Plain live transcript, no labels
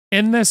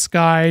In this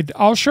guide,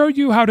 I'll show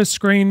you how to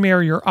screen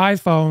mirror your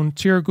iPhone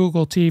to your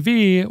Google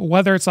TV,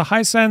 whether it's a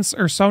Hisense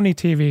or Sony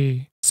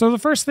TV. So the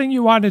first thing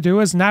you want to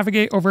do is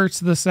navigate over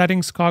to the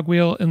settings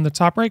cogwheel in the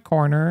top right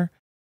corner,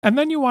 and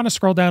then you want to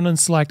scroll down and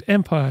select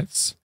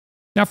Inputs.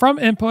 Now from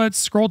Inputs,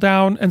 scroll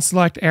down and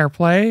select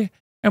AirPlay,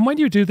 and when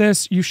you do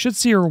this, you should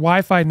see your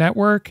Wi-Fi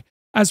network,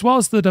 as well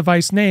as the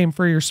device name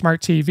for your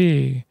smart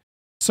TV.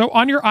 So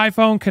on your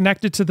iPhone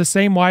connected to the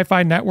same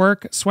Wi-Fi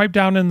network, swipe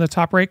down in the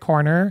top right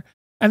corner,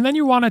 and then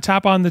you want to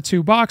tap on the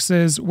two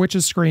boxes, which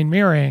is screen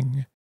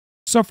mirroring.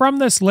 So from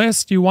this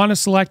list, you want to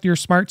select your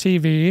smart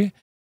TV,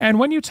 and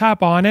when you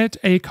tap on it,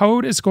 a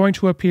code is going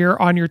to appear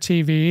on your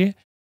TV,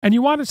 and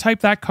you want to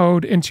type that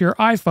code into your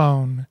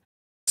iPhone.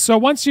 So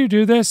once you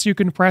do this, you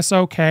can press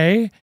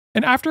OK,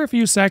 and after a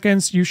few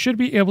seconds, you should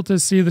be able to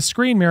see the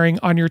screen mirroring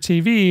on your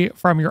TV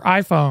from your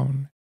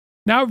iPhone.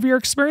 Now, if you're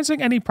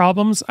experiencing any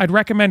problems, I'd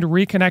recommend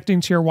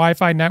reconnecting to your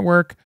Wi-Fi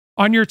network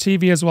on your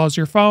TV as well as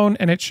your phone,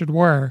 and it should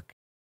work.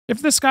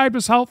 If this guide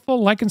was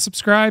helpful, like and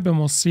subscribe, and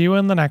we'll see you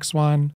in the next one.